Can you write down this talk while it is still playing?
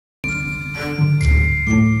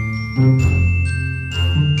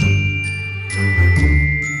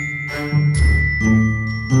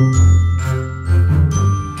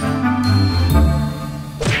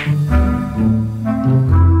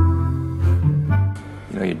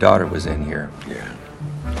know, your daughter was in here. Yeah.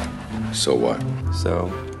 So what? So,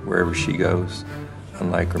 wherever she goes,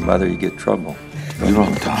 unlike her mother, you get trouble. You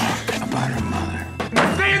don't talk about her mother.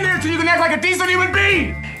 Stay in there till you can act like a decent human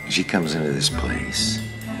being! She comes into this place.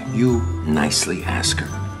 You nicely ask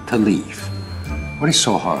her to leave. What is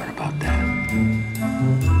so hard about that?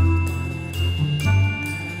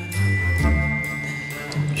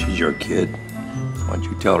 She's your kid. Why don't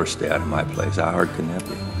you tell her to stay out of my place? How hard can that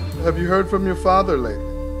be? Have you heard from your father lately?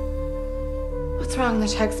 What's wrong? The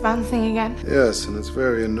check's bouncing again? Yes, and it's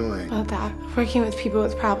very annoying. Well, Dad, working with people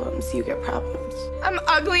with problems, you get problems. I'm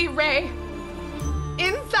ugly, Ray.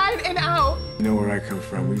 Inside and out. You know where I come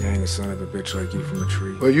from. We hang a son of a bitch like you from a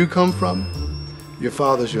tree. Where you come from, your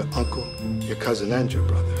father's your uncle, your cousin, and your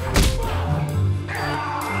brother.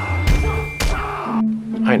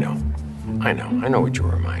 I know what you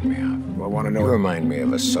remind me of. I want to know. You remind me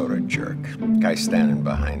of a soda jerk. Guy standing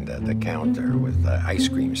behind the counter with ice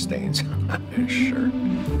cream stains on his shirt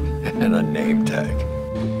and a name tag.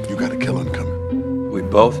 You got a killing coming. We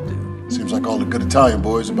both do. Seems like all the good Italian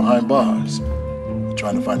boys are behind bars. You're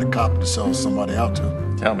trying to find a cop to sell somebody out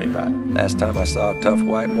to. Tell me about it. Last time I saw a tough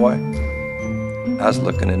white boy, I was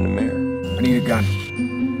looking in the mirror. I need a gun.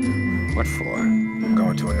 What for? I'm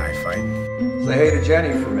going to a knife fight. Say hey to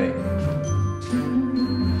Jenny for me.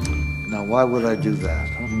 Now, why would I do that,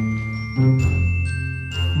 huh?